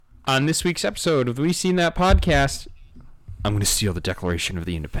On this week's episode of the We've Seen That podcast, I'm going to steal the Declaration of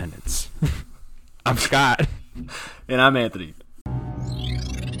the Independence. I'm Scott. And I'm Anthony.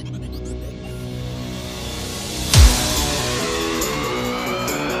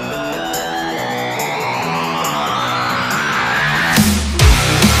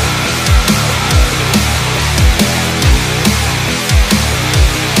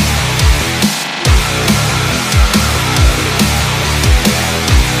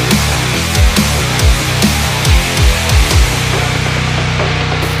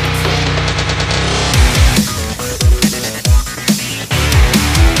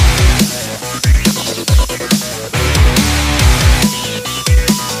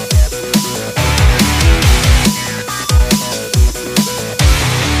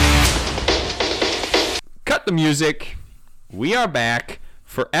 Music. We are back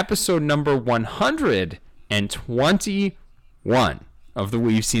for episode number 121 of the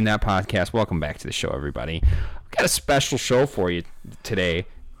We've Seen That podcast. Welcome back to the show, everybody. We've got a special show for you today.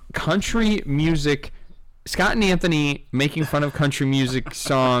 Country music. Scott and Anthony making fun of country music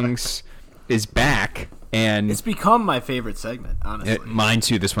songs is back. And it's become my favorite segment, honestly. Mine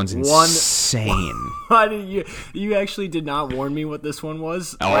too. This one's insane. Why did you actually did not warn me what this one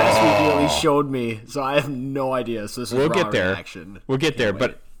was? Last week you at least showed me, so I have no idea. So this is we'll get there. Reaction. We'll get there,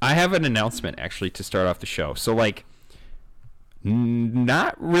 but I have an announcement actually to start off the show. So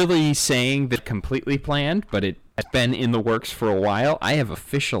not really saying that completely planned, but it has been in the works for a while. I have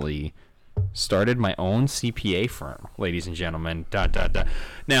officially started my own CPA firm, ladies and gentlemen.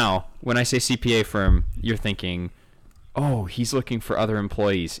 Now, when I say CPA firm, you're thinking, oh, he's looking for other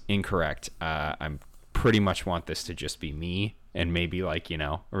employees. Incorrect. I pretty much want this to just be me and maybe a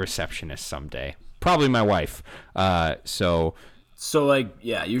receptionist someday. Probably my wife. So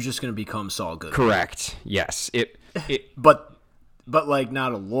you're just going to become Saul Goodman. Correct. Yes. But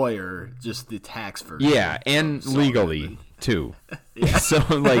not a lawyer, just the tax version. Yeah, and legally too. Yeah. So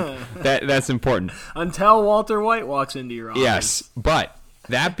that's important. Until Walter White walks into your office. Yes, but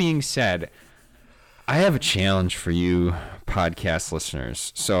that being said, I have a challenge for you podcast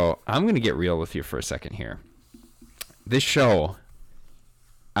listeners. So I'm going to get real with you for a second here. This show,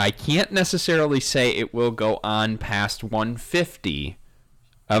 I can't necessarily say it will go on past 150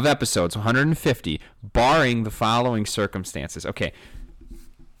 of episodes, 150, barring the following circumstances. Okay,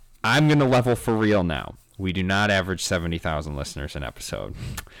 I'm going to level for real now. We do not average 70,000 listeners an episode.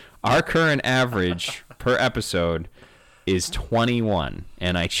 Our current average per episode is 21,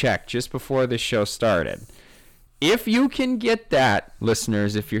 and I checked just before this show started. If you can get that,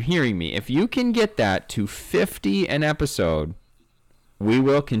 listeners, if you're hearing me, if you can get that to 50 an episode, we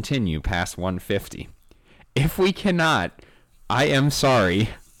will continue past 150. If we cannot, I am sorry,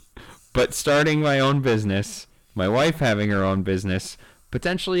 but starting my own business, my wife having her own business,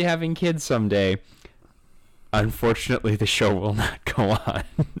 potentially having kids someday, unfortunately, the show will not go on.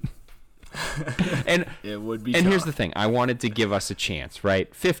 And it would be. And tough. Here's the thing: I wanted to give us a chance,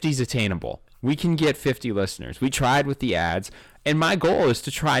 right? 50's attainable. We can get 50 listeners. We tried with the ads, and my goal is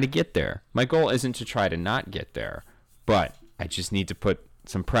to try to get there. My goal isn't to try to not get there, but I just need to put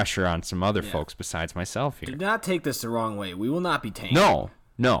some pressure on some other folks besides myself here. Do not take this the wrong way. We will not be tamed.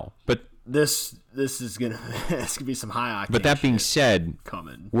 No, but this is gonna be some high octane. But that being said,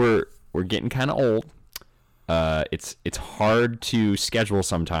 coming, we're getting kind of old. It's hard to schedule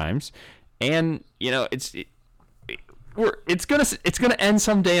sometimes, and it's gonna end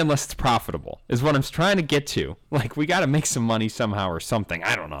someday unless it's profitable. Is what I'm trying to get to. We got to make some money somehow or something.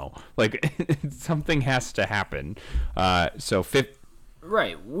 I don't know. Something has to happen. Right.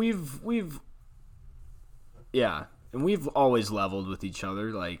 And we've always leveled with each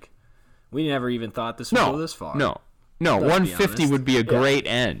other. We never even thought this would go this far. No, 150 would be a great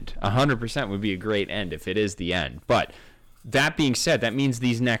end. 100% would be a great end if it is the end. But that being said, that means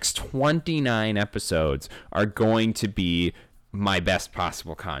these next 29 episodes are going to be my best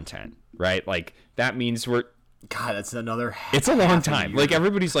possible content, right? That means we're... God, that's another... It's a long time.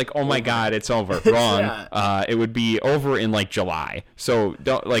 Everybody's like, oh my God, it's over. Wrong. It would be over in July. So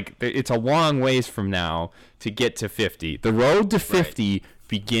it's a long ways from now to get to 50. The road to 50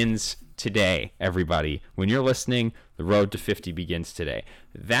 begins today, everybody. When you're listening, the road to 50 begins today.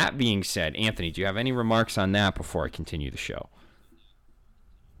 That being said, Anthony, do you have any remarks on that before I continue the show?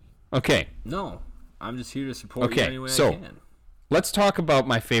 Okay. No, I'm just here to support you any way I can. Let's talk about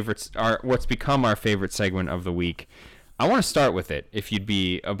my favorites, what's become our favorite segment of the week. I want to start with it, if you'd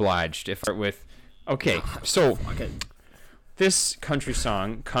be obliged. This country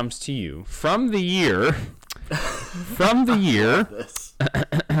song comes to you from the year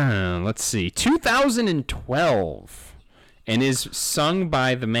let's see, 2012. and is sung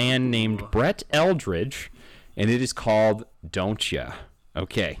by the man named Brett Eldridge, and it is called Don't Ya.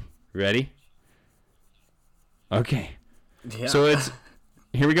 Okay, ready? Okay. Yeah. So it's,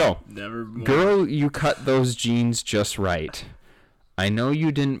 here we go. Never more. Girl, you cut those jeans just right. I know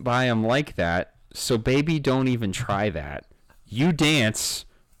you didn't buy 'em like that, so baby, don't even try that. You dance,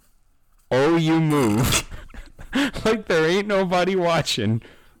 oh, you move, like there ain't nobody watching,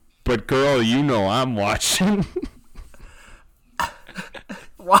 but girl, you know I'm watching.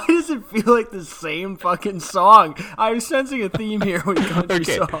 Why does it feel like the same fucking song? I'm sensing a theme here with country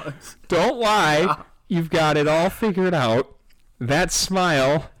songs. Don't lie, you've got it all figured out. That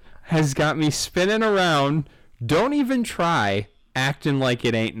smile has got me spinning around. Don't even try acting like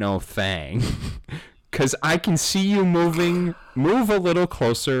it ain't no thing. 'Cause I can see you moving. Move a little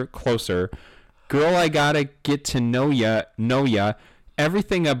closer, closer. Girl, I gotta get to know ya, know ya.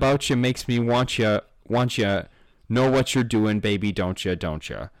 Everything about you makes me want ya. Know what you're doing, baby, don't ya, don't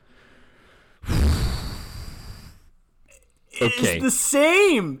ya. Okay. It's the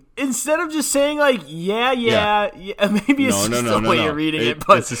same. Instead of just saying like, yeah, maybe it's just the way you're reading it,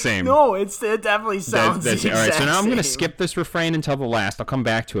 but it's the same. No, it definitely sounds that's the it. All right, exact so now I'm going to same. skip this refrain until the last. I'll come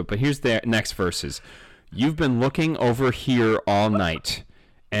back to it, but here's the next verses. You've been looking over here all night,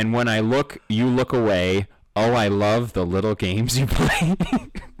 and when I look, you look away. Oh, I love the little games you play.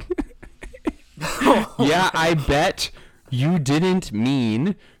 Yeah, I bet you didn't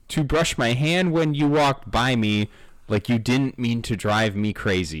mean to brush my hand when you walked by me, like you didn't mean to drive me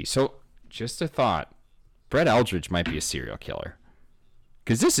crazy. So, just a thought. Brett Eldridge might be a serial killer.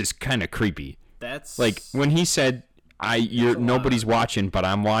 Because this is kind of creepy. That's like when he said, nobody's watching, but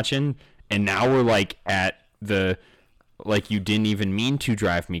I'm watching, and now we're like at the, like you didn't even mean to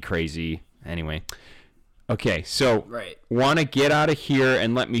drive me crazy. Anyway. Okay, so right. Want to get out of here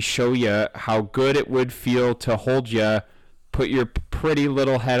and let me show you how good it would feel to hold you. Put your pretty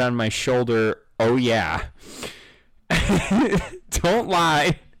little head on my shoulder. Oh, yeah. Don't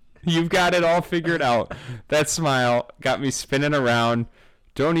lie. You've got it all figured out. That smile got me spinning around.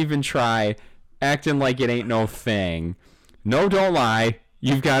 Don't even try. Acting like it ain't no thing. No, don't lie.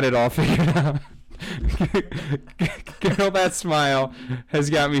 You've got it all figured out. Girl, that smile has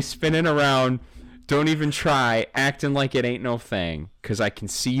got me spinning around. Don't even try acting like it ain't no thing, 'cause I can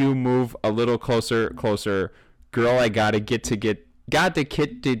see you move a little closer, closer. Girl, I got to get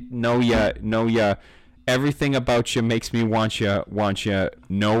to know ya. Everything about you makes me want ya.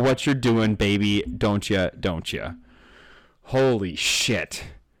 Know what you're doing, baby, don't ya? Holy shit.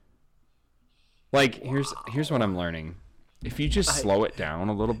 Like, here's what I'm learning. If you just slow it down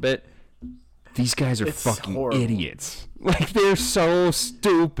a little bit, these guys are fucking horrible. idiots. Like, they're so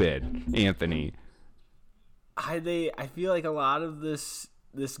stupid, Anthony. I feel like a lot of this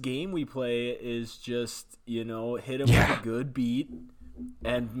game we play is just, hit them with a good beat,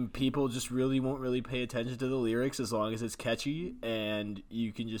 and people just won't really pay attention to the lyrics as long as it's catchy, and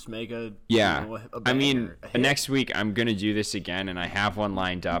you can just make a banger, I mean, a hit. next week I'm gonna do this again, and I have one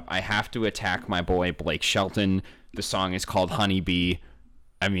lined up. I have to attack my boy Blake Shelton. The song is called Honeybee.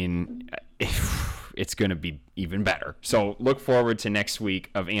 I mean, it's gonna be even better. So look forward to next week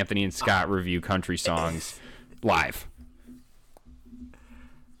of Anthony and Scott review country songs live.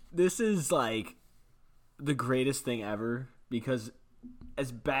 This is like the greatest thing ever, because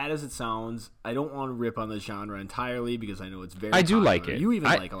as bad as it sounds, I don't want to rip on the genre entirely because I know it's very I do popular. like it. You even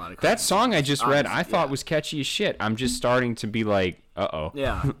like a lot of that song I just read. I thought yeah. was catchy as shit. I'm just starting to be like, uh-oh.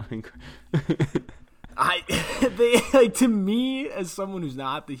 Yeah. To me, as someone who's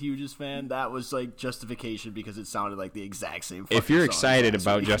not the hugest fan, that was like Justification, because it sounded like the exact same fucking If you're song excited last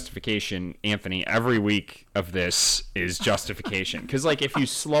about week. Justification, Anthony, every week of this is Justification. Because, like, if you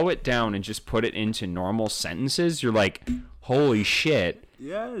slow it down and just put it into normal sentences, you're like, holy shit.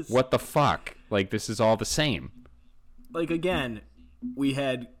 Yes. What the fuck? Like, this is all the same. Like, again, we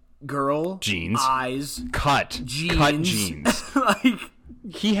had girl, Jeans. eyes, Cut jeans. like,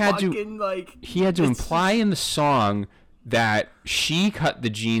 He had fucking, like, to imply in the song that she cut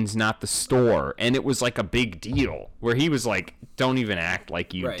the jeans, not the store, and it was like a big deal where he was like, don't even act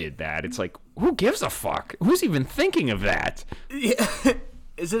like you did that. It's like, who gives a fuck? Who's even thinking of that? Yeah.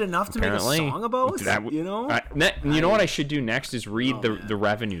 Is it enough to Apparently, make a song about? you know what I should do next is read the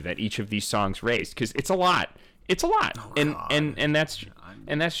revenue that each of these songs raised, because it's a lot. It's a lot. And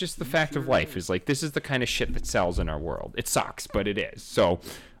that's just the fact of life, is like, this is the kind of shit that sells in our world. It sucks, but it is. So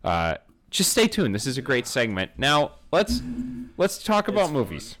just stay tuned. This is a great segment. Now let's talk about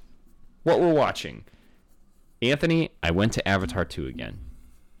movies. What we're watching. Anthony, I went to Avatar 2 again.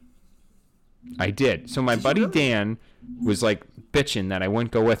 I did. So my buddy Dan was like bitching that I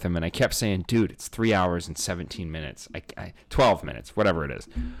wouldn't go with him, and I kept saying, dude, it's 3 hours and 17 minutes. 12 minutes, whatever it is.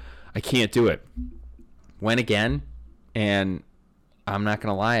 I can't do it. Went again, and I'm not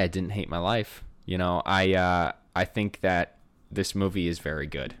going to lie, I didn't hate my life. You know, I think that this movie is very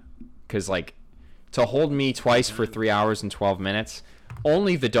good. Because, like, to hold me twice for 3 hours and 12 minutes,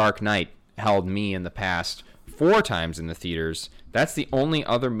 only The Dark Knight held me in the past 4 times in the theaters. That's the only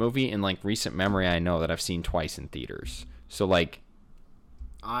other movie in, like, recent memory I know that I've seen twice in theaters. So, like...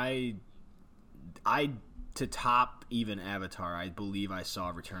 To top even Avatar, I believe I saw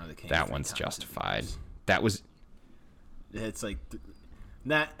Return of the King. That one's justified. That was... It's like...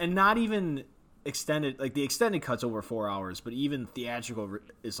 that, and not even extended... Like, the extended cut's over 4 hours, but even theatrical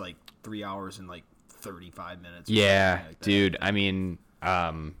is, like, 3 hours and, like, 35 minutes. Yeah, like dude. I mean,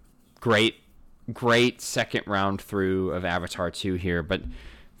 great second round through of Avatar 2 here, but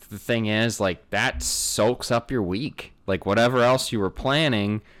the thing is, like, that soaks up your week. Like, whatever else you were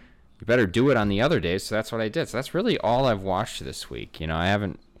planning, you better do it on the other days. So that's what I did. So that's really all I've watched this week. You know, I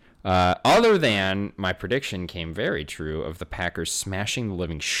haven't, other than my prediction came very true of the Packers smashing the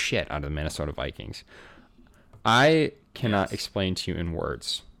living shit out of the Minnesota Vikings. I cannot explain to you in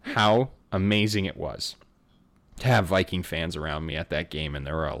words how amazing it was to have Viking fans around me at that game, and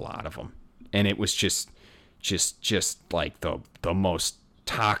there were a lot of them. And it was just like the most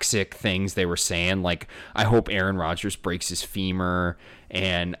toxic things they were saying. Like, I hope Aaron Rodgers breaks his femur,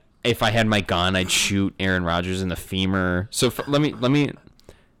 and if I had my gun, I'd shoot Aaron Rodgers in the femur. So let me.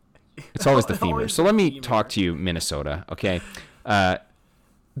 It's always the femur. So let me talk to you, Minnesota. Okay, that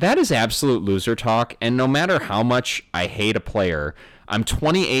is absolute loser talk. And no matter how much I hate a player, I'm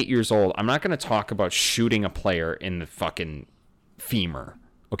 28 years old. I'm not going to talk about shooting a player in the fucking femur.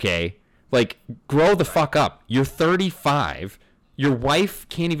 Okay, like, grow the fuck up. You're 35. Your wife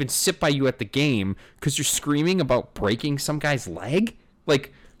can't even sit by you at the game because you're screaming about breaking some guy's leg.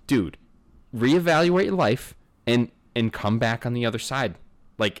 Like, dude, reevaluate your life and come back on the other side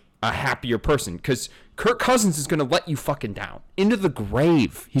like a happier person, because Kirk Cousins is going to let you fucking down. Into the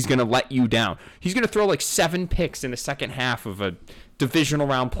grave, he's going to let you down. He's going to throw like 7 picks in the second half of a divisional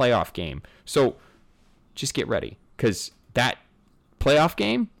round playoff game. So just get ready, because that playoff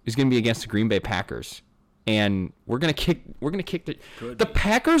game is going to be against the Green Bay Packers, and we're going to kick the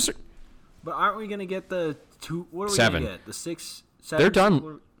Packers. But aren't we going to get the 2? What are we 7. going to get? The 6, 7? They're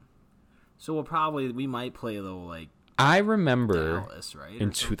done. So we might play though, like, I remember Dallas, right, in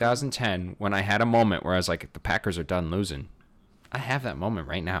 2010 when I had a moment where I was like, the Packers are done losing. I have that moment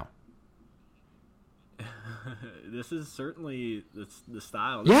right now. This is certainly the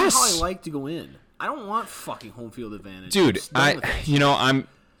style. Yes. This is how I like to go in. I don't want fucking home field advantage. Dude, I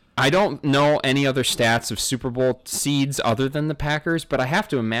don't know any other stats of Super Bowl seeds other than the Packers, but I have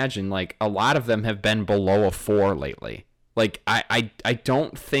to imagine, like, a lot of them have been below a 4 lately. Like, I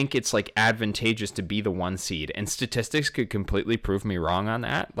don't think it's, like, advantageous to be the 1 seed, and statistics could completely prove me wrong on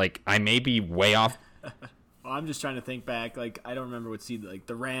that. Like, I may be way off. Well, I'm just trying to think back. Like, I don't remember what seed. Like,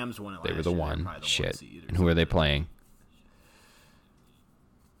 the Rams won it last year. They were the 1. Shit. 1 seed and who are they playing?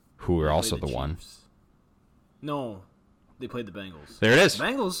 Who are also the 1? No, they played the Bengals. There it is.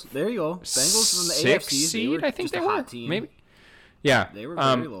 Bengals. There you go. Bengals from the 6 AFC. seed, I think just they a were. hot team. Maybe. Yeah. They were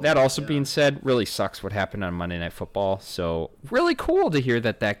very low. That also being said, really sucks what happened on Monday Night Football. So really cool to hear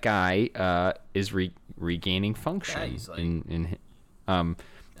that guy is regaining function. Yeah, he's like,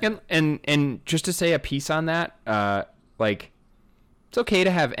 and just to say a piece on that, like, it's okay to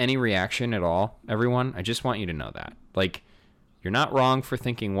have any reaction at all, everyone. I just want you to know that. Like, you're not wrong for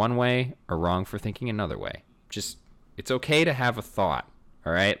thinking one way or wrong for thinking another way. Just, it's okay to have a thought,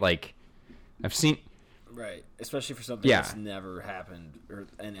 all right? Like, I've seen... Right, especially for something that's never happened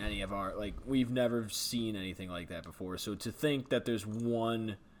in any of our, like, we've never seen anything like that before. So to think that there's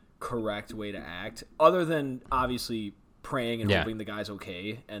one correct way to act, other than obviously praying and hoping the guy's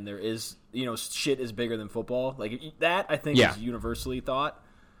okay, and there is, shit is bigger than football. Like, that I think is universally thought.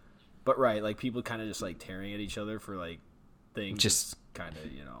 But right, like, people kind of just like tearing at each other for like things. Just kind of,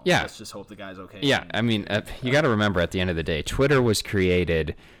 let's just hope the guy's okay. Yeah, I mean, you got to remember at the end of the day, Twitter was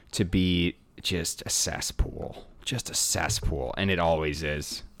created to be just a cesspool, and it always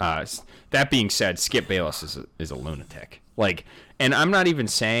is. That being said, Skip Bayless is a lunatic. Like, and I'm not even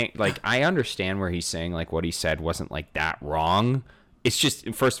saying, like, I understand where he's saying, like, what he said wasn't like that wrong. It's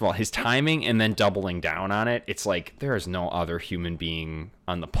just, first of all, his timing and then doubling down on it. It's like, there is no other human being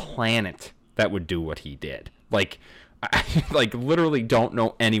on the planet that would do what he did. Like, I like literally don't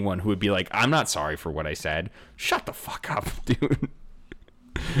know anyone who would be like, I'm not sorry for what I said. Shut the fuck up, dude.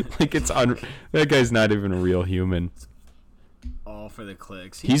 Like, that guy's not even a real human. All for the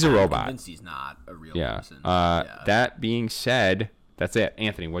clicks. He's a I'm robot. convinced he's not a real Yeah. person. That being said, that's it.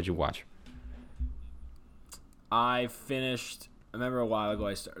 Anthony, what'd you watch? I finished. I remember a while ago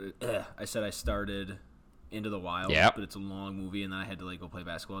I started Into the Wild, Yep. but it's a long movie, and then I had to like go play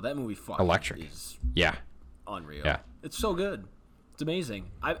basketball. That movie Electric. is Yeah. unreal. Yeah. It's so good. It's amazing.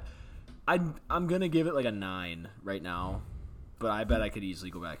 I'm gonna give it like a 9 right now, but I bet I could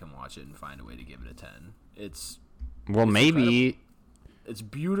easily go back and watch it and find a way to give it a 10. It's Maybe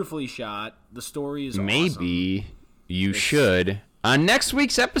beautifully shot. The story is awesome. maybe you should on next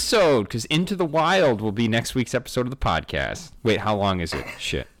week's episode, because Into the Wild will be next week's episode of the podcast. Wait, how long is it?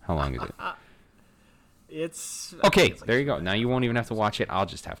 Shit, how long is it? It's Okay, it's like there you go. Now you won't even have to watch it. I'll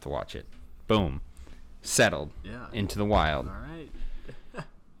just have to watch it. Boom. Settled. Yeah. Into the Wild. All right.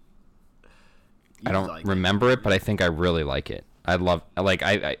 I don't remember it, but I think I really like it. I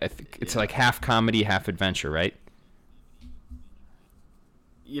think it's like half comedy, half adventure, right?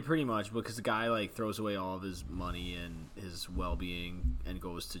 Yeah, pretty much, because the guy like throws away all of his money and his well-being and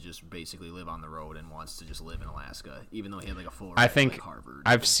goes to just basically live on the road and wants to just live in Alaska, even though he had like a full. I think like Harvard.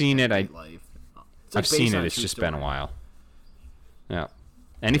 I've seen it. Life. It's, like, I've seen based it. on a It's true just been a story. while. Yeah.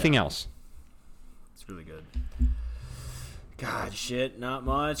 Anything else? It's really good. God, shit, not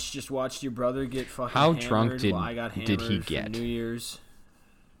much. Just watched your brother get fucking How hammered drunk while I got did he hammered for get? New Year's.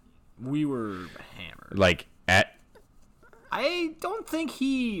 We were hammered. Like at I don't think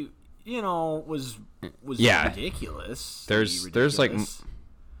he, was Yeah. ridiculous. There's, like,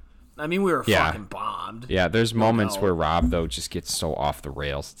 I mean, we were Yeah. fucking bombed. yeah. There's No moments doubt. where Rob though just gets so off the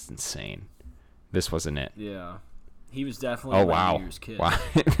rails. It's insane. This wasn't it. Yeah. He was definitely Oh my wow. New Year's kid. Wow.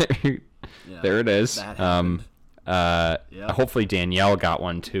 Yeah, There it is. that happened. Yep. Hopefully Danielle got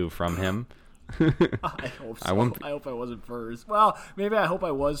one too from him. I hope so. wouldn't- I hope I wasn't first. Well, maybe I hope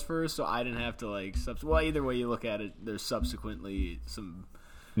I was first, so I didn't have to like. Well, either way you look at it, there's subsequently some.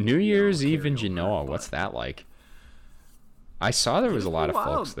 New Year's Eve in carryover, Genoa. but- What's that like? I saw there was a lot of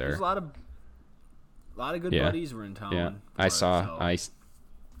Wild. folks there. There's a lot of good Yeah. buddies were in town. Yeah, for I it, saw. so-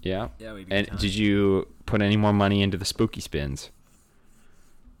 Yeah. Yeah, we had a And good time. did you put any more money into the spooky spins?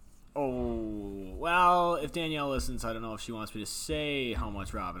 Oh, well, if Danielle listens, I don't know if she wants me to say how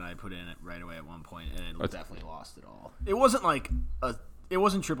much Rob and I put in it right away at one point, and it definitely lost it all. It wasn't like it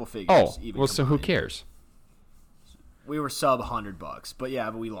wasn't triple figures. Oh, even well, so who combined. cares? We were sub $100, but yeah,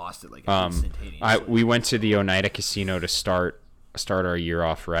 but we lost it like instantaneously. We went to the Oneida Casino to start our year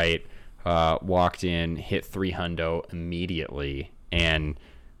off right. Walked in, hit 300 immediately, and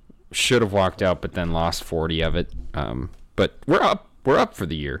should have walked out, but then lost 40 of it. But we're up for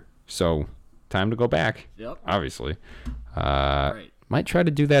the year, so time to go back. Yep. Obviously, Right. might try to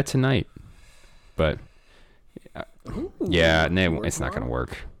do that tonight, but yeah, no, work it's not gonna tomorrow?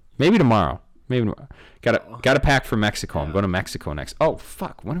 work. Maybe tomorrow. Gotta pack for Mexico. I'm going to Mexico next. Oh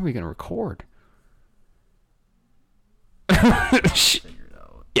fuck! When are we gonna record? Figure it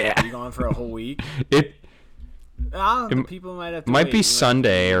out. Yeah. Are you gone for a whole week? People might have to Might wait. be We might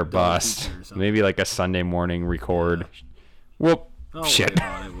Sunday have to or do a bust. feature or something. Maybe like a Sunday morning record. Well, Don't shit. worry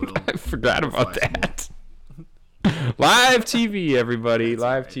about it. We'll- I forgot we're about flexible. that. Live TV, everybody.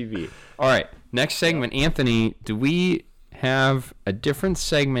 Live TV. All right. Next segment. Anthony, do we have a different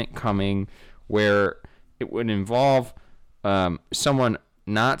segment coming where it would involve someone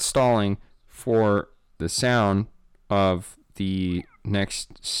not stalling for the sound of the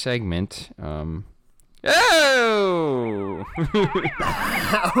next segment? Oh!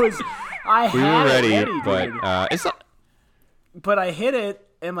 I We were had ready, it ready, but dude. it's not. But I hit it,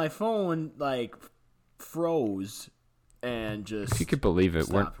 and my phone like froze, and just If you could believe it,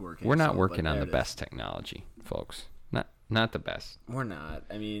 stopped working, we're not so, working but on there the it is. best technology, folks. Not the best. We're not.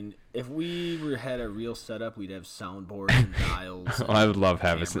 I mean, if we had a real setup, we'd have soundboards and dials. Oh, I would love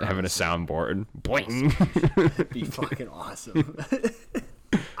having a cameras. soundboard. Boing. It'd be fucking awesome.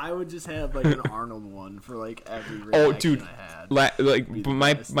 I would just have like an Arnold one for like every reaction Oh, dude, I had. like Be the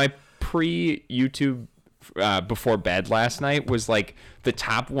my best. my pre YouTube before bed last night was like the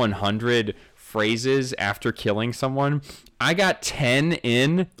top 100 phrases after killing someone. I got 10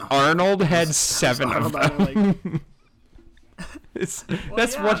 in. Arnold had 7 of Arnold, them. I'm like,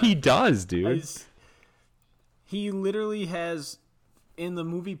 That's what yeah. he does, dude. He literally has in the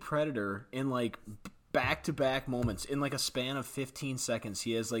movie Predator in like back-to-back moments in like a span of 15 seconds.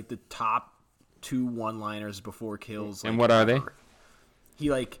 He has like the top 2 one-liners before kills. And like, what are they? ever.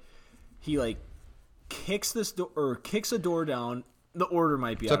 He kicks this door or kicks a door down. The order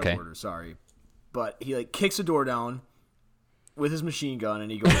might be out okay. of order, sorry. But he like kicks a door down with his machine gun and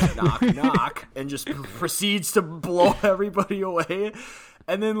he goes knock knock and just proceeds to blow everybody away.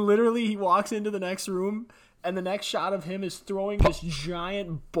 And then literally he walks into the next room And the next shot of him is throwing this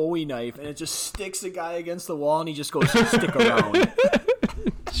giant Bowie knife, and it just sticks a guy against the wall, and he just goes, stick around.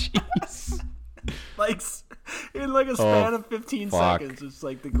 Jeez. Like, in like a span of 15 seconds. It's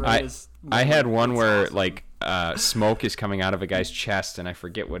like the greatest. I had one where, awesome. Like, smoke is coming out of a guy's chest, and I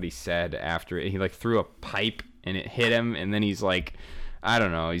forget what he said after it. He, like, threw a pipe, and it hit him, and then he's like, I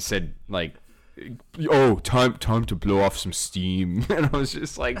don't know, he said, like, oh, time to blow off some steam. And I was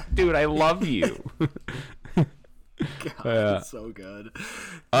just like, dude, I love you. God, it's so good.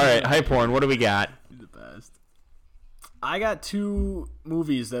 All right, Hype Horn, what do we got? The best. I got 2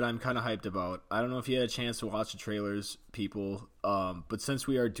 movies that I'm kind of hyped about. I don't know if you had a chance to watch the trailers, people. But since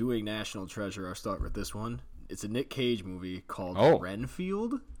we are doing National Treasure, I'll start with this one. It's a Nick Cage movie called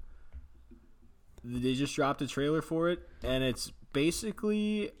Renfield. They just dropped a trailer for it, and it's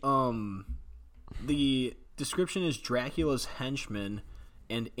basically the description is Dracula's henchman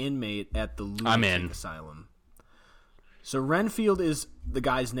and inmate at the lunatic asylum. So Renfield is the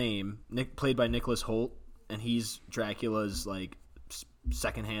guy's name, played by Nicholas Hoult, and he's Dracula's like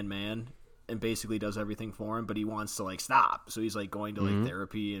secondhand man, and basically does everything for him. But he wants to like stop, so he's like going to like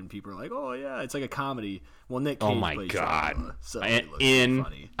therapy, and people are like, "Oh yeah, it's like a comedy." Well, Nick Cage plays Dracula, so it looks really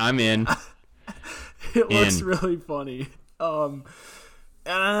funny. I'm in. It looks really funny. And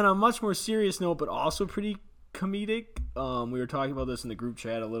on a much more serious note, but also pretty comedic. We were talking about this in the group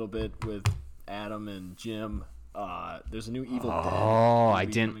chat a little bit with Adam and Jim. There's a new Evil Dead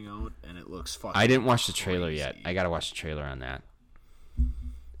movie coming out, and it looks fucking I didn't watch the trailer crazy. yet. I gotta watch the trailer on that.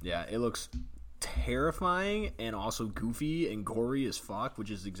 Yeah, it looks terrifying and also goofy and gory as fuck, which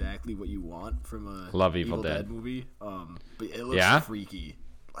is exactly what you want from a Love Evil Dead movie. But it looks freaky.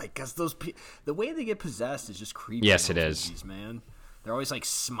 Like, cause the way they get possessed is just creepy. Yes, it is. Movies, man. They're always like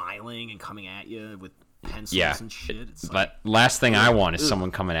smiling and coming at you with pencils and shit. It's but last thing I want is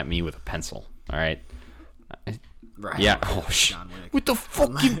someone coming at me with a pencil. All right. Right. Yeah. Oh shit. With the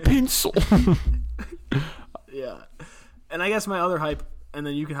fucking pencil. Yeah. And I guess my other hype, and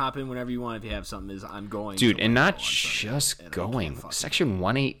then you can hop in whenever you want if you have something, is I'm going. Dude, and not just going. Section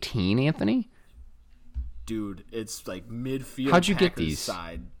 118, Anthony? Dude, it's like midfield. How'd you get these?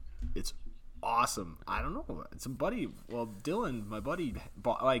 Side. It's awesome. I don't know. It's a buddy. Well, Dylan, my buddy,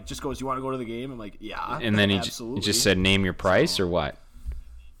 just goes, "You want to go to the game?" I'm like, "Yeah." And then he just said, "Name your price," or what?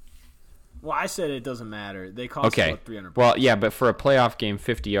 Well, I said it doesn't matter. They cost about $300. Well, yeah, but for a playoff game,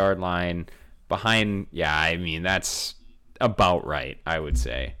 50-yard line behind, I mean, that's about right, I would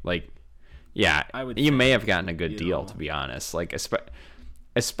say. Like, yeah, you may have gotten a good deal, to be honest. Like,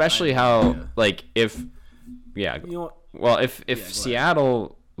 especially how, like, if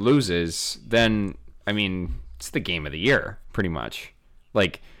Seattle loses, then, I mean, it's the game of the year, pretty much.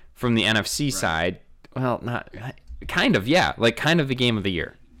 Like, from the NFC side, well, not kind of, like, kind of the game of the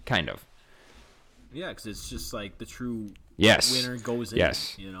year, kind of. Yeah, because it's just like the true winner goes in.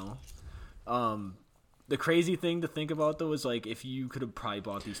 Yes. You know, the crazy thing to think about though is like if you could have probably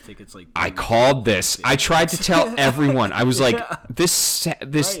bought these tickets like I called this. I tried to tell everyone. I was like, these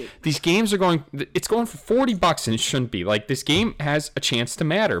games are going. It's going for $40 and it shouldn't be. Like this game has a chance to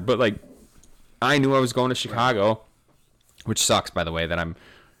matter, but like I knew I was going to Chicago, which sucks by the way that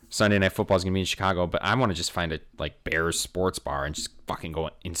Sunday Night Football is gonna be in Chicago, but I want to just find a like Bears sports bar and just fucking go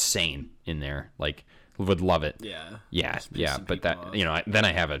insane in there. Like, would love it. Yeah. But that then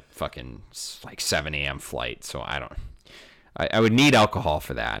I have a fucking like 7 a.m. flight, so I would need alcohol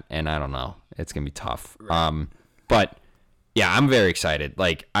for that, and I don't know. It's gonna be tough. Right. But yeah, I'm very excited.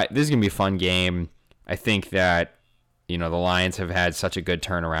 Like, this is gonna be a fun game. I think that the Lions have had such a good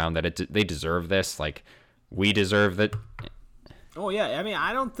turnaround that they deserve this. Like, we deserve it. Oh, yeah. I mean,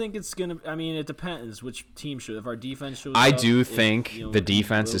 I don't think it's going to – I mean, it depends which team should – if our defense shows I do think the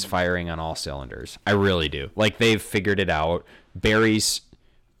defense is firing on all cylinders. I really do. Like, they've figured it out. Barry's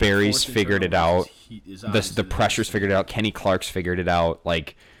figured it out. The pressure's figured it out. Kenny Clark's figured it out.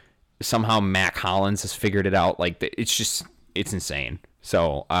 Like, somehow Mac Hollins has figured it out. Like, it's insane.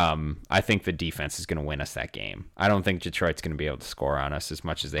 So, I think the defense is going to win us that game. I don't think Detroit's going to be able to score on us as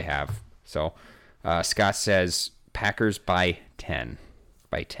much as they have. So, Scott says – Packers by 10.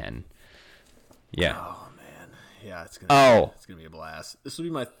 Yeah. Oh man. Yeah, it's gonna be a blast. This will be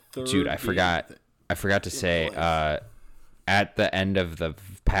my third. Dude, I forgot to say at the end of the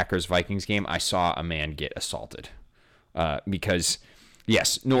Packers Vikings game, I saw a man get assaulted. Because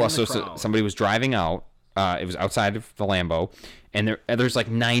somebody was driving out. It was outside of the Lambeau, and there's like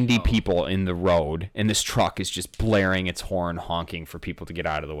 90 people in the road, and this truck is just blaring its horn, honking for people to get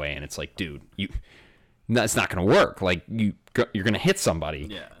out of the way, and it's like, dude, that's not going to work. Like, you're going to hit somebody.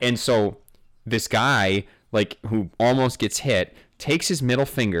 Yeah. And so this guy, like, who almost gets hit, takes his middle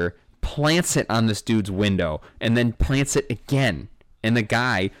finger, plants it on this dude's window, and then plants it again. And the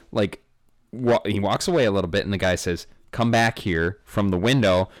guy, like, he walks away a little bit, and the guy says, come back here from the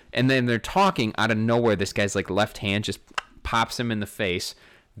window. And then they're talking out of nowhere. This guy's, like, left hand just pops him in the face.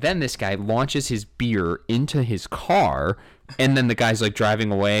 Then this guy launches his beer into his car, and then the guy's, like,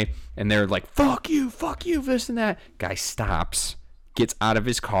 driving away, and they're like, fuck you, this and that. Guy stops, gets out of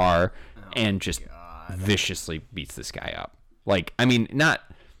his car, and just viciously beats this guy up. Like, I mean, not...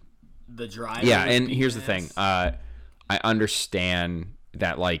 The driver. Yeah, and here's the thing. I understand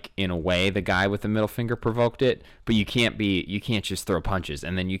that, like, in a way, the guy with the middle finger provoked it, but you can't just throw punches,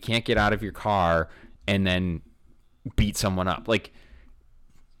 and then you can't get out of your car and then beat someone up. Like,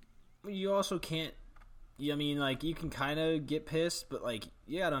 you also can't. I mean, like, you can kind of get pissed, but, like,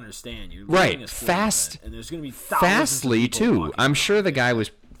 you gotta understand, you're right, a fast, event, and there's gonna be fastly too. I'm sure the guy was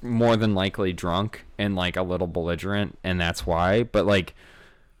more than likely drunk and, like, a little belligerent, and that's why. But, like,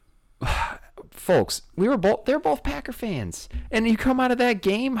 folks, they're both Packer fans, and you come out of that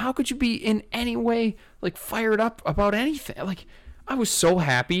game, how could you be in any way, like, fired up about anything? Like, I was so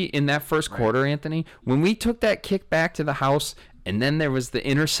happy in that first quarter, Anthony, when we took that kick back to the house, and then there was the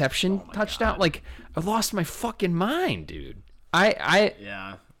interception touchdown. God. Like, I lost my fucking mind, dude.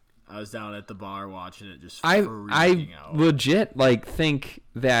 Yeah, I was down at the bar watching it, just freaking out. Legit, like, think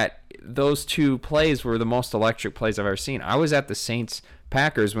that those two plays were the most electric plays I've ever seen. I was at the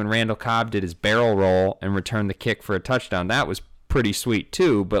Saints-Packers when Randall Cobb did his barrel roll and returned the kick for a touchdown. That was pretty sweet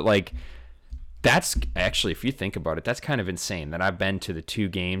too, but, like, that's actually, if you think about it, that's kind of insane that I've been to the two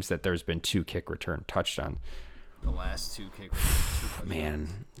games that there's been two kick return touchdowns. The last two kick returns.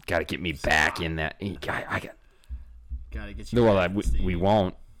 Man, got to get me back in that. I got to get you. Well, we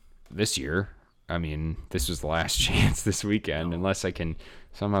won't this year. I mean, this was the last chance this weekend, unless I can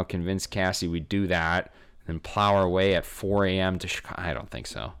somehow convince Cassie we do that and plow our way at 4 a.m. to Chicago. I don't think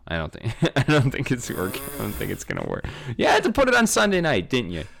so. I don't think it's working. I don't think it's gonna work. You had to put it on Sunday night, didn't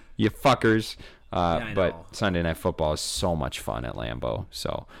you? You fuckers. But Sunday Night Football is so much fun at Lambeau.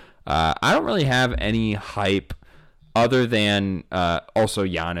 So I don't really have any hype other than also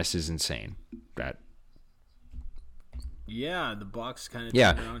Giannis is insane. The Bucks kind of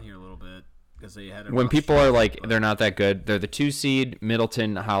turned around here a little bit because they had when people are like they're not that good. They're the 2 seed.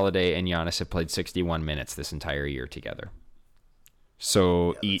 Middleton, Holiday, and Giannis have played 61 minutes this entire year together.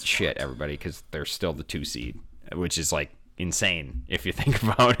 So eat shit, everybody, because they're still the 2 seed, which is, like, insane if you think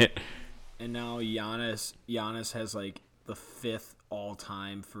about it. And now Giannis has, like, the 5th all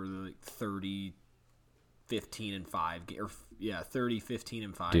time for, like, 30, 15 and 5 30, 15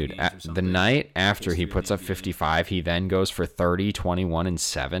 and 5 Dude, games or something. the night after he puts up 55, he then goes for 30, 21 and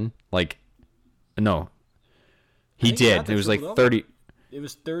 7. Like, no. He did. It was like 30. It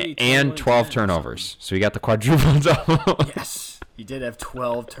was 30 and 12 turnovers. So he got the quadruple double. Yes. He did have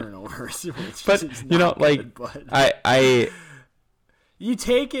 12 turnovers, which but is you know, like, but I you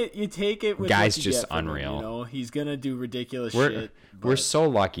take it with guy's what you just get from unreal. Him, you know, he's gonna do ridiculous shit. We're so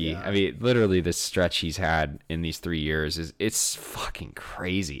lucky. Yeah. I mean, literally, the stretch he's had in these 3 years it's fucking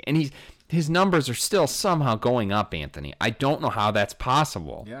crazy, and his numbers are still somehow going up, Anthony. I don't know how that's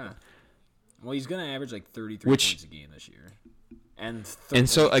possible. Yeah. Well, he's gonna average like 33 points a game this year, and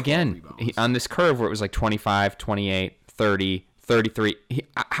so again, on this curve where it was like 25, 28, 30, 33.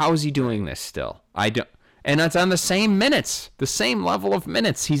 How is he doing this still? I don't. And it's on the same minutes, the same level of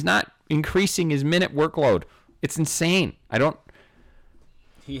minutes. He's not increasing his minute workload. It's insane.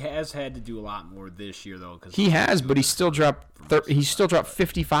 He has had to do a lot more this year, though. He has, but he still dropped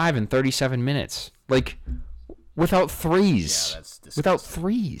 55 in 37 minutes, like, without threes. Yeah, that's disgusting. Without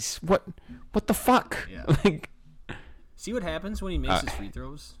threes. What the fuck? Yeah. Like, see what happens when he makes his free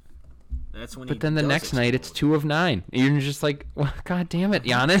throws. That's when. But then the next night it's 2 of 9. You're just like, well, God damn it,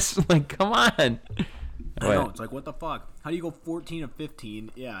 Giannis! Like, come on. I know, it's like, what the fuck? How do you go 14 of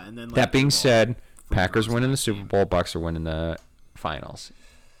 15? Yeah, and then, like, that being said, Packers winning the Super Bowl, Bucks are winning the finals.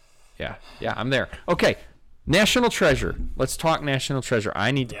 Yeah, I'm there. Okay, National Treasure. Let's talk National Treasure.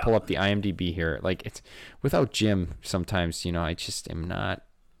 I need to pull up the IMDb here. Like, it's without Jim. Sometimes, you know, I just am not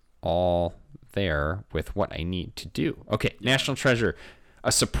all there with what I need to do. Okay, National Treasure,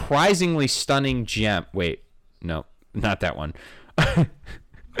 a surprisingly stunning gem. Wait, no, not that one.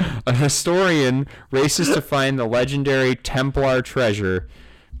 A historian races to find the legendary Templar treasure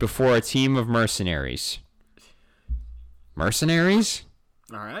before a team of mercenaries. Mercenaries?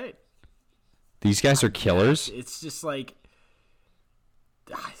 All right. These guys are killers? It's just like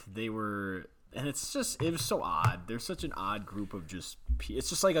they were, and it was so odd. They're such an odd group of just. It's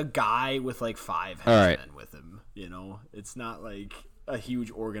just like a guy with like 5 henchmen with him. You know, it's not like a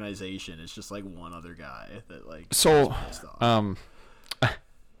huge organization. It's just like one other guy that like. So,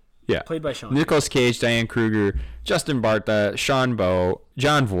 Yeah. Played by Sean. Nicolas Cage, Diane Kruger, Justin Bartha, Sean Bowe,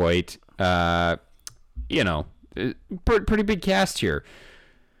 John Voight. Pretty big cast here.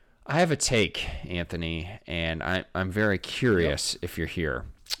 I have a take, Anthony, and I'm very curious if you're here.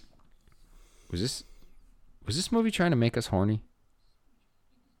 Was this movie trying to make us horny?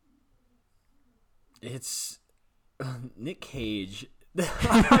 It's Nick Cage.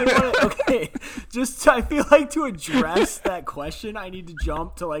 Okay, I feel like to address that question, I need to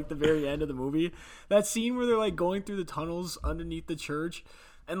jump to like the very end of the movie. That scene where they're like going through the tunnels underneath the church,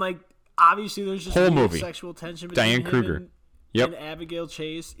 and like obviously there's just whole movie sexual tension between Diane him Kruger, and Abigail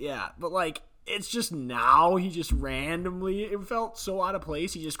Chase. Yeah, but like it's just now he just randomly, it felt so out of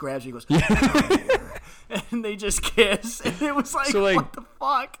place. He just grabs me and goes, and they just kiss, and it was like, what the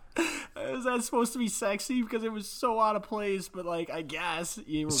fuck? Is that supposed to be sexy? Because it was so out of place, but like I guess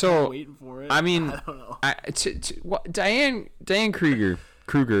you were kind of waiting for it. I mean, I don't know. Diane Kruger.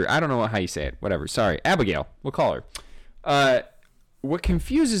 I don't know how you say it. Whatever. Sorry, Abigail. We'll call her. What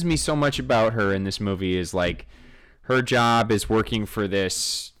confuses me so much about her in this movie is like her job is working for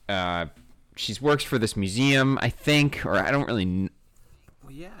this. She works for this museum, I think, or I don't really.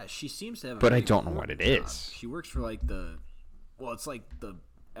 Well, yeah, she seems to have. But I don't know what it is. She works for like it's like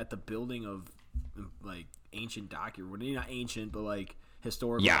at the building of like ancient documents. Not ancient, but like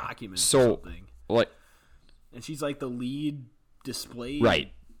historical documents or something. Like, and she's like the lead display.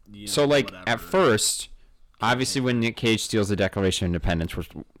 Right. So like at first, obviously when Nick Cage steals the Declaration of Independence, which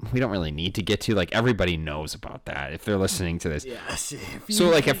we don't really need to get to, like everybody knows about that if they're listening to this. Yes. So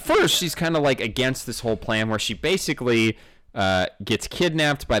like at first she's kind of like against this whole plan where she basically gets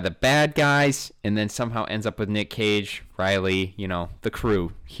kidnapped by the bad guys and then somehow ends up with Nick Cage, Riley, the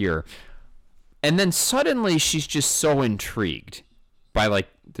crew here. And then suddenly she's just so intrigued by like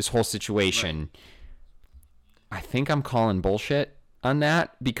this whole situation. Right. I think I'm calling bullshit on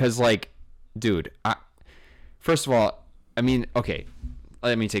that because like, dude, first of all, I mean, okay,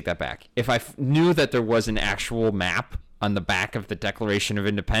 let me take that back. If I knew that there was an actual map on the back of the Declaration of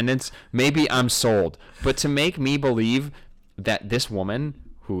Independence, maybe I'm sold. But to make me believe that this woman,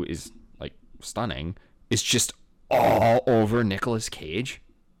 who is like stunning, is just all over Nicolas Cage,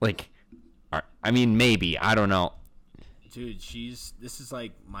 like, I mean, maybe, I don't know. Dude, this is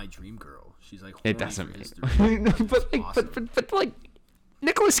like my dream girl. She's like, it doesn't but like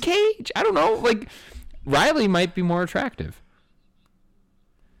Nicolas Cage, I don't know, like Riley might be more attractive.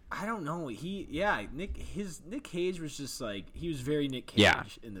 I don't know. Nick Cage was just like, he was very Nick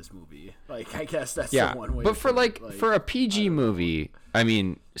Cage in this movie. Like, I guess that's the one way. But for a PG movie, I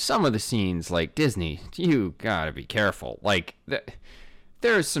mean, some of the scenes, like Disney, you gotta be careful. Like,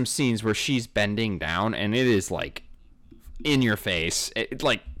 there are some scenes where she's bending down, and it is like in your face.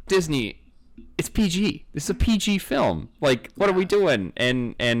 Like Disney, it's PG. This is a PG film. Like, what are we doing?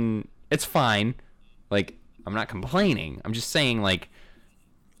 And it's fine. Like, I'm not complaining. I'm just saying, like,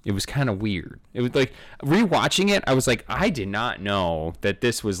 it was kind of weird. It was like, rewatching it, I was like, I did not know that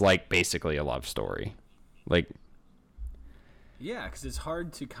this was like basically a love story. Like, yeah, because it's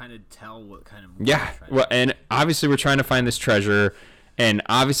hard to kind of tell what kind of well, and obviously we're trying to find this treasure, and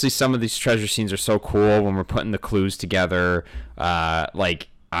obviously some of these treasure scenes are so cool when we're putting the clues together. Like,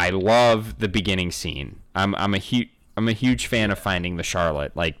 I love the beginning scene. I'm a huge fan of finding the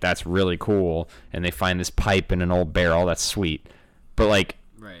Charlotte. Like, that's really cool. And they find this pipe in an old barrel. That's sweet. But like,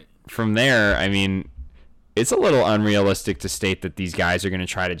 from there, I mean, it's a little unrealistic to state that these guys are going to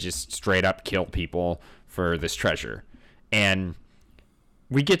try to just straight up kill people for this treasure. And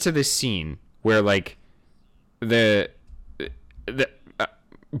we get to this scene where like the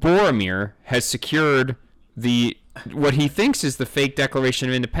Boromir has secured what he thinks is the fake Declaration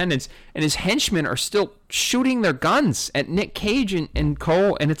of Independence, and his henchmen are still shooting their guns at Nick Cage and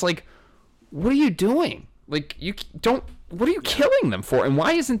co. And it's like, what are you doing? Like, what are you killing them for? And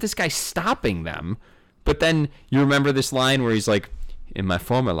why isn't this guy stopping them? But then you remember this line where he's like, in my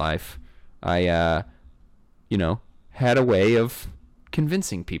former life, I, had a way of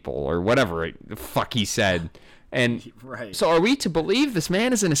convincing people, or whatever the fuck he said. And so are we to believe this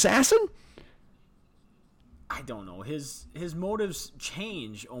man is an assassin? I don't know. His motives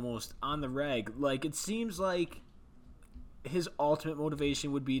change almost on the reg. Like, it seems like his ultimate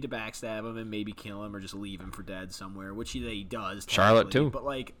motivation would be to backstab him and maybe kill him or just leave him for dead somewhere, which he does. Charlotte too. But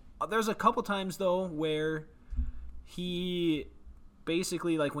like, there's a couple times though where he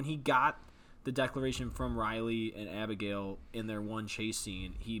basically, like, when he got the Declaration from Riley and Abigail in their one chase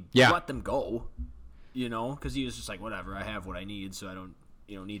scene, he let them go, because he was just like, whatever, I have what I need, so I don't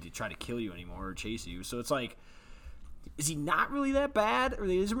need to try to kill you anymore or chase you. So it's like, is he not really that bad, or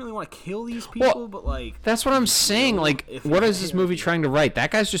he doesn't really want to kill these people? Well, but like, that's what I'm saying. Like, what is this movie trying to write?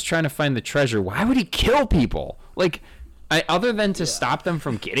 That guy's just trying to find the treasure. Why would he kill people? Like, other than to stop them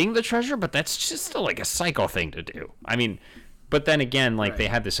from getting the treasure, but that's just like a psycho thing to do. I mean, but then again, like they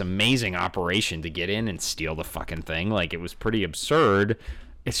had this amazing operation to get in and steal the fucking thing. Like, it was pretty absurd.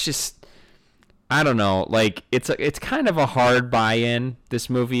 It's just, I don't know. Like, it's kind of a hard buy-in. This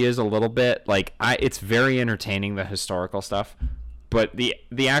movie is a little bit like it's very entertaining, the historical stuff, but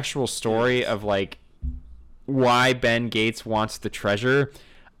the actual story of like why Ben Gates wants the treasure,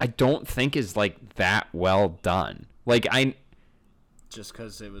 I don't think is like that well done. Like just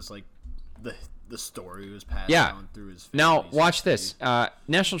because it was like the story was passed down through his family. Now watch this.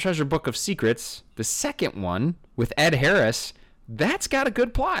 National Treasure Book of Secrets, the second one with Ed Harris. That's got a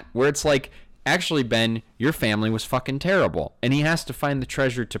good plot where it's like, actually, Ben, your family was fucking terrible, and he has to find the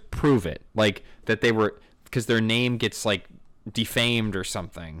treasure to prove it, like that they were, because their name gets like defamed or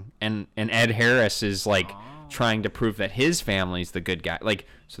something, and Ed Harris is like trying to prove that his family's the good guy. Like,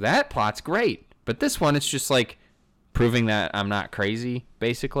 so that plot's great, but this one, it's just like proving that I'm not crazy,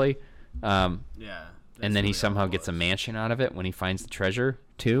 basically. And then he somehow gets a mansion out of it when he finds the treasure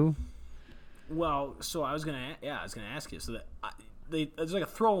too. Well, so I was gonna ask you. So that there's like a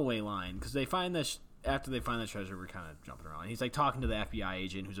throwaway line because they find this after they find the treasure. We're kind of jumping around. He's like talking to the FBI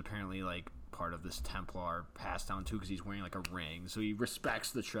agent who's apparently like part of this Templar passed down too because he's wearing like a ring. So he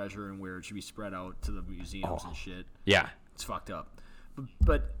respects the treasure and where it should be spread out to the museums and shit. Yeah, it's fucked up.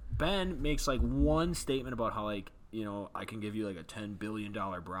 But Ben makes like one statement about how like, you know, I can give you like a $10 billion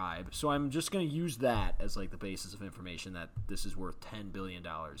bribe. So I'm just going to use that as like the basis of information that this is worth $10 billion.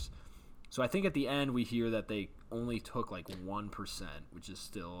 So I think at the end we hear that they only took like 1%, which is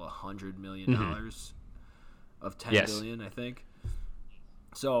still $100 million of $10 billion, I think.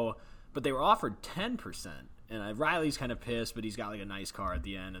 So, but they were offered 10%. And Riley's kind of pissed, but he's got like a nice car at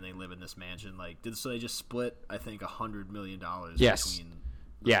the end, and they live in this mansion. Like, so they just split, I think, $100 million between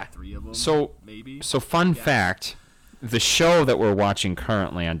the three of them. So maybe. So fun fact: the show that we're watching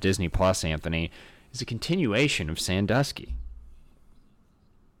currently on Disney Plus, Anthony, is a continuation of Sandusky.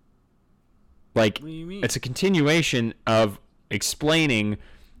 Like, what do you mean? It's a continuation of explaining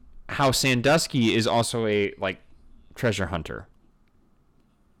how Sandusky is also a like treasure hunter.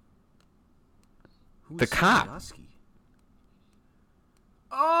 The cop. Sandusky?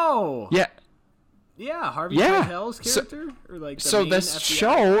 Oh. Yeah. Yeah, Harvey Keitel's character, or like the so main this FBI?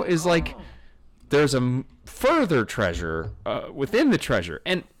 show is like there's a further treasure within the treasure,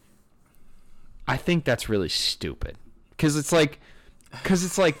 and I think that's really stupid because it's like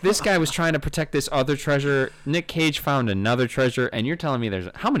this guy was trying to protect this other treasure. Nick Cage found another treasure, and you're telling me there's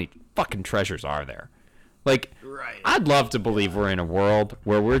how many fucking treasures are there? Like, I'd love to believe we're in a world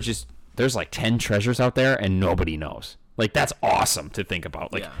where there's like 10 treasures out there and nobody knows. Like, that's awesome to think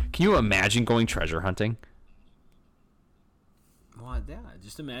about. Like, can you imagine going treasure hunting? Well, yeah.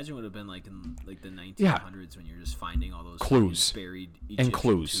 Just imagine what it would have been like in like the 1900s when you're just finding all those clues, buried Egyptian and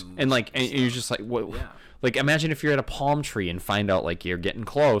clues, and like, and you're just like, what? Yeah. Like, imagine if you're at a palm tree and find out like you're getting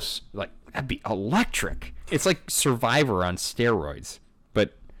close. Like, that'd be electric. It's like Survivor on steroids.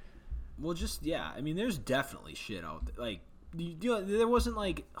 But well, just I mean, there's definitely shit out there. Like, there wasn't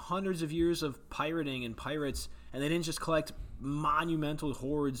like hundreds of years of pirating and pirates, and they didn't just collect monumental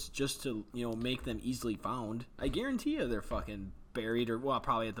hoards just to, you know, make them easily found. I guarantee you they're fucking buried, or well,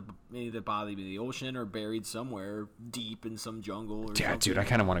 probably at the bottom of the ocean, or buried somewhere deep in some jungle. Or something. Dude, I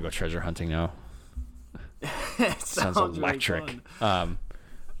kind of want to go treasure hunting now. Sounds electric. Really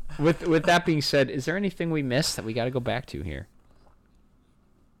with that being said, is there anything we missed that we got to go back to here?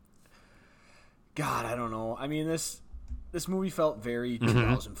 God, I don't know. I mean, this movie felt very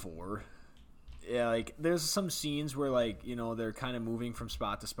 2004. Yeah, like there's some scenes where like, you know, they're kind of moving from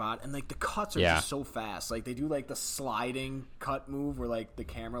spot to spot, and like the cuts are just so fast. Like they do like the sliding cut move where like the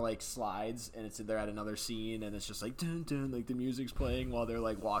camera like slides and they're at another scene, and it's just like dun dun, like the music's playing while they're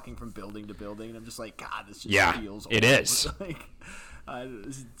like walking from building to building, and I'm just like, God, this just feels old. It is. Like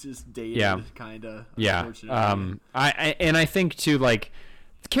it's just dated kind of. Yeah. I think too, like,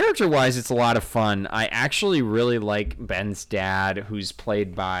 character-wise, it's a lot of fun. I actually really like Ben's dad, who's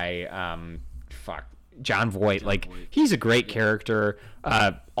played by Jon Voight. He's a great character.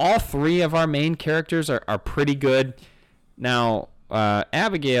 All three of our main characters are pretty good. Now,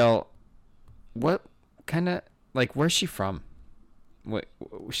 Abigail, what kind of, like, where's she from? What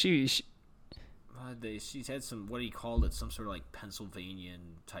she's had some, what he called it, some sort of like Pennsylvanian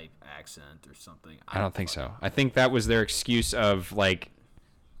type accent or something. I don't think so. I think that was their excuse of like,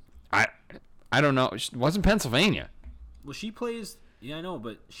 I don't know. It wasn't Pennsylvania. Well, she plays Yeah, I know,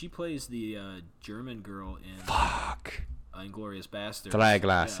 but she plays the German girl in Inglourious Basterds. Drei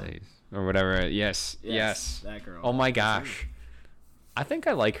Glasses or whatever. Yes. That girl. Oh my gosh. I think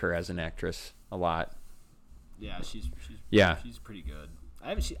I like her as an actress a lot. Yeah, she's pretty good.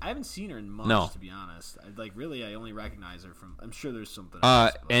 I haven't seen her in much, to be honest. I only recognize her from. I'm sure there's something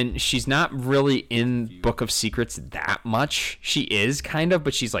else. And she's not really in Book of Secrets that much. She is kind of,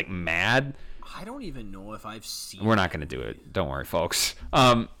 but she's like mad. I don't even know if I've seen. We're not gonna do it. Don't worry, folks.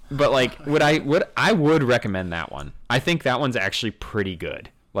 But like, I would recommend that one. I think that one's actually pretty good.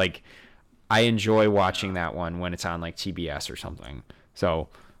 Like, I enjoy watching that one when it's on like TBS or something. So,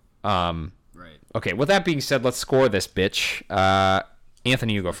 right. Okay. With that being said, let's score this bitch.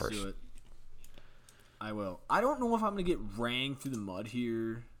 Anthony, you go first. Do it. I will. I don't know if I'm gonna get rang through the mud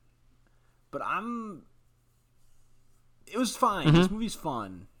here, but it was fine. Mm-hmm. This movie's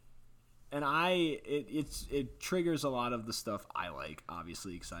fun, and it triggers a lot of the stuff I like,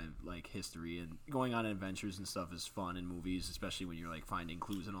 obviously, because I like history and going on adventures and stuff is fun in movies, especially when you're like finding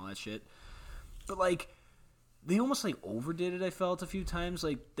clues and all that shit. But like, they almost like overdid it. I felt a few times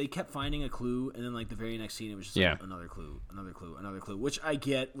like they kept finding a clue, and then like the very next scene, it was just like, another clue, which I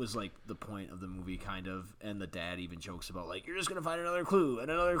get was like the point of the movie, kind of. And the dad even jokes about like, you're just gonna find another clue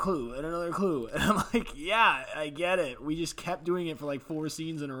and another clue and another clue, and I'm like, yeah, I get it. We just kept doing it for like 4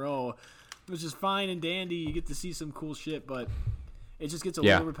 scenes in a row, which is fine and dandy. You get to see some cool shit, but it just gets a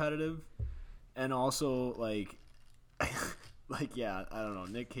little repetitive, and also like, I don't know.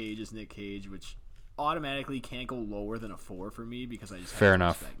 Nick Cage is Nick Cage, which automatically can't go lower than a 4 for me because I just fair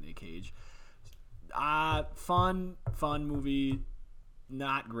enough. Respect Nick Cage. Fun movie,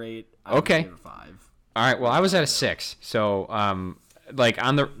 not great. I would give it a 5. All right. Well, I was at a 6. So, like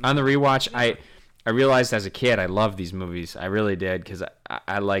on the rewatch, I realized as a kid I loved these movies. I really did because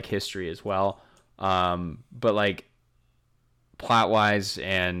I like history as well. But like plot wise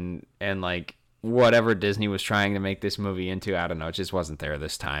and like whatever Disney was trying to make this movie into, I don't know, it just wasn't there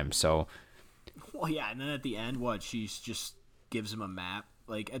this time. So. Well, yeah, and then at the end, she just gives him a map.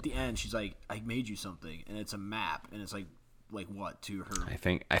 Like at the end, she's like, "I made you something," and it's a map, and it's like what to her? I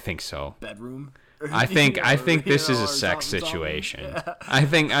think so. Bedroom. I think this is a sex situation. Yeah. I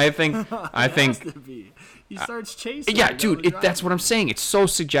think. It has to be. He starts chasing. Yeah, dude, that's what I'm saying. It's so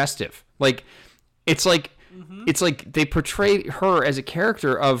suggestive. Like, it's like they portray her as a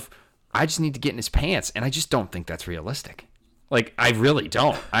character of, I just need to get in his pants, and I just don't think that's realistic. Like, I really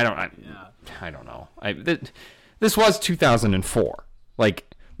don't. I don't know. This was 2004. Like,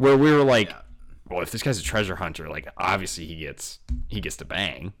 where we were like, well, if this guy's a treasure hunter, like, obviously he gets to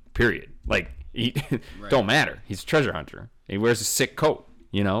bang. Period. Like, don't matter. He's a treasure hunter. He wears a sick coat.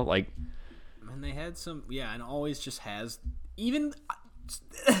 You know, like. And they had some, and always just has even.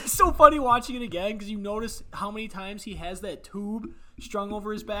 It's so funny watching it again because you notice how many times he has that tube strung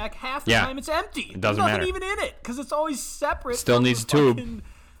over his back. Half the time it's empty. It doesn't matter. Nothing even in it because it's always separate. Still needs a tube.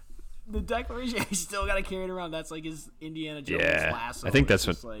 The Declaration, he's still got to carry it around. That's like his Indiana Jones lasso. I think that's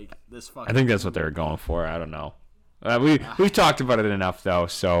what. Like this I think that's what they were going for. I don't know. We've talked about it enough though.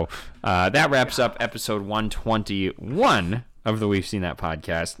 So that wraps up episode 121 of the We've Seen That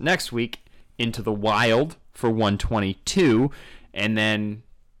podcast. Next week, Into the Wild for 122. And then,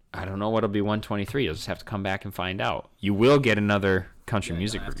 I don't know what'll be 123. You'll just have to come back and find out. You will get another country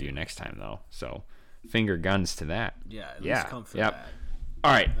music review next time, though. So, finger guns to that. Yeah, at least come for that.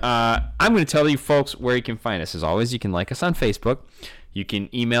 All right. I'm going to tell you folks where you can find us. As always, you can like us on Facebook. You can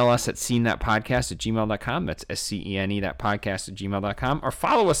email us at seenthatpodcast@gmail.com. That's SCENE, that podcast at gmail.com. Or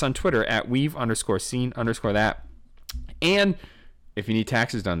follow us on Twitter at we've_seen_that. And if you need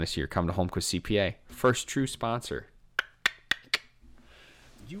taxes done this year, come to Holmquist CPA. First true sponsor.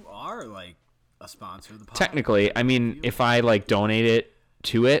 You are like a sponsor of the podcast. Technically, I mean, if I like donate it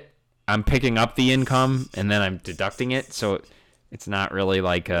to it, I'm picking up the income and then I'm deducting it. So it's not really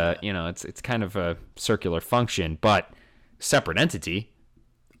like it's kind of a circular function, but separate entity.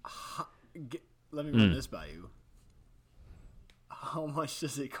 Let me run this by you. How much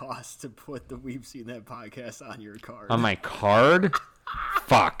does it cost to put the We've Seen That podcast on your card? On my card?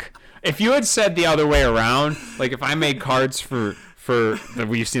 Fuck. If you had said the other way around, like if I made cards for the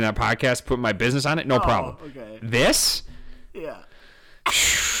We've Seen That podcast, put my business on it, no problem. Okay. This? Yeah.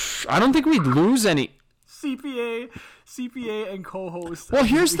 I don't think we'd lose any. CPA and co-host. Well,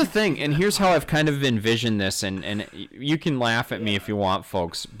 here's the thing, and here's how I've kind of envisioned this, and you can laugh at me if you want,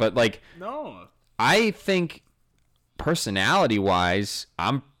 folks, but like, no, I think personality-wise,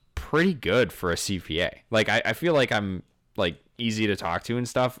 I'm pretty good for a CPA. Like, I feel like I'm like easy to talk to and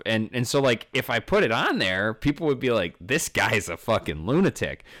stuff. And so like if I put it on there, people would be like, this guy's a fucking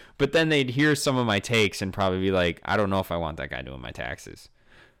lunatic. But then they'd hear some of my takes and probably be like, I don't know if I want that guy doing my taxes.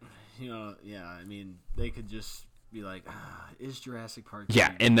 Yeah, I mean, they could just be like, is Jurassic Park?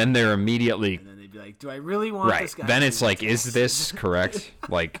 Yeah, and then they're immediately... And then they'd be like, do I really want this guy? Then it's like, is this correct?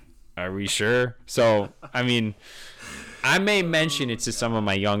 Like, are we sure? So, I mean, I may mention it to some of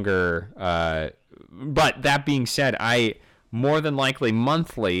my younger... but that being said, I more than likely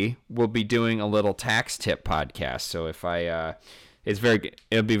monthly will be doing a little tax tip podcast. So if I...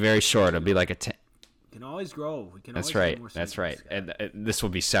 it'll be very short. It'll be like a... We can always grow. That's right. That's right. And this will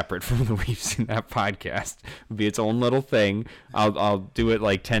be separate from the We've Seen That podcast. It'll be its own little thing. I'll do it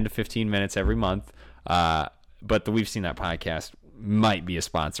like 10 to 15 minutes every month. But the We've Seen That podcast might be a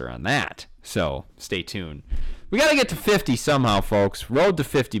sponsor on that. So stay tuned. We got to get to 50 somehow, folks. Road to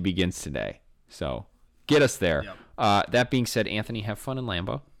 50 begins today. So get us there. Yep. That being said, Anthony, have fun in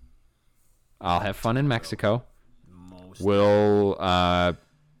Lambeau. I'll have fun in Mexico. We'll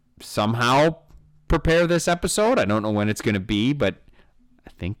somehow prepare this episode. I don't know when it's going to be, but I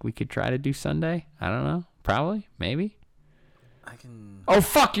think we could try to do Sunday. I don't know. Probably. Maybe. I can... Oh,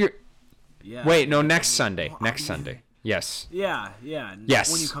 fuck. Yeah. Wait, no, next Sunday. Next Sunday. Yes. Yeah.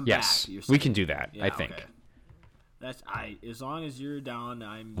 Yes. When you come back. We can do that, I think. Okay. As long as you're down,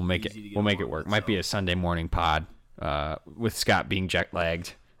 We'll make it work. Might be a Sunday morning pod with Scott being jet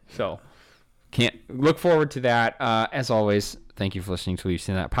lagged. So can't look forward to that. As always, thank you for listening to We've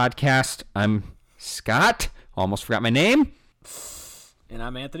Seen That podcast. I'm Scott. Almost forgot my name. And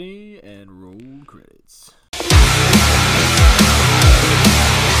I'm Anthony, and roll credits.